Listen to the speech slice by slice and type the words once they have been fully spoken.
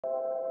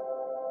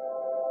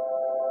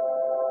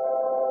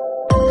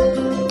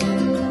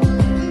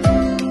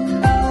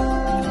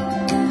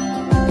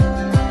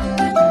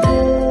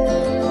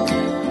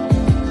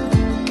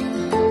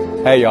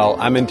Hey y'all,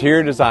 I'm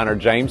interior designer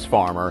James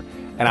Farmer,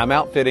 and I'm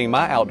outfitting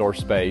my outdoor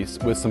space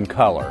with some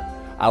color.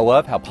 I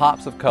love how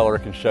pops of color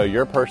can show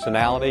your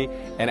personality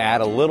and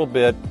add a little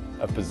bit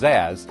of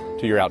pizzazz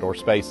to your outdoor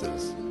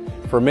spaces.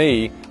 For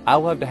me, I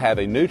love to have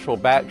a neutral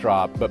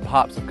backdrop but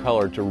pops of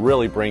color to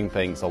really bring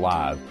things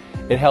alive.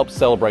 It helps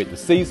celebrate the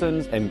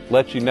seasons and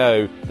lets you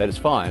know that it's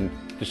fun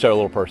to show a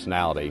little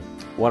personality.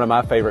 One of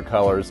my favorite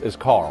colors is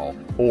coral,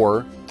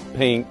 or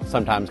pink,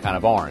 sometimes kind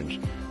of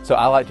orange. So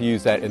I like to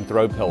use that in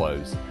throw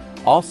pillows.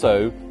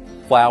 Also,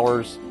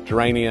 flowers,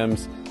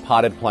 geraniums,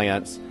 potted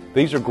plants,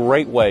 these are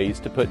great ways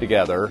to put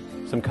together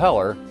some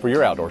color for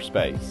your outdoor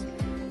space.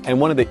 And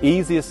one of the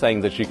easiest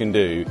things that you can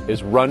do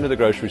is run to the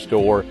grocery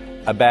store,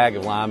 a bag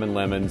of lime and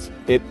lemons.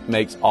 It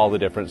makes all the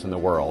difference in the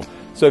world.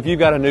 So if you've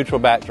got a neutral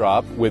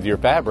backdrop with your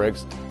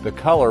fabrics, the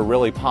color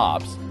really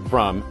pops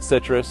from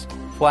citrus,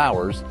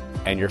 flowers,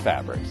 and your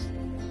fabrics.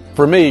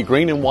 For me,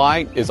 green and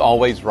white is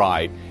always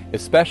right,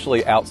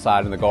 especially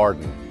outside in the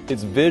garden.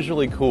 It's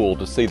visually cool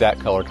to see that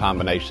color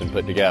combination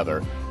put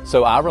together.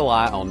 So I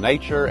rely on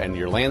nature and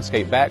your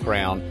landscape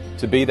background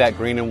to be that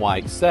green and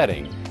white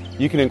setting.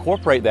 You can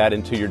incorporate that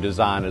into your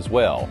design as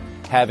well.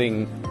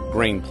 Having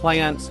green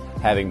plants,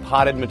 having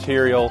potted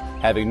material,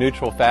 having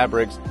neutral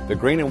fabrics, the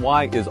green and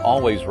white is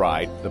always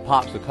right. The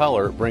pops of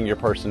color bring your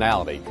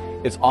personality.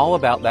 It's all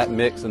about that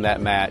mix and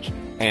that match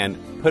and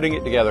putting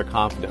it together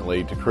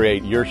confidently to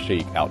create your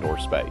chic outdoor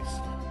space.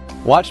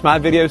 Watch my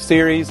video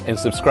series and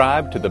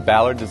subscribe to the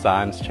Ballard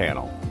Designs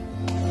channel.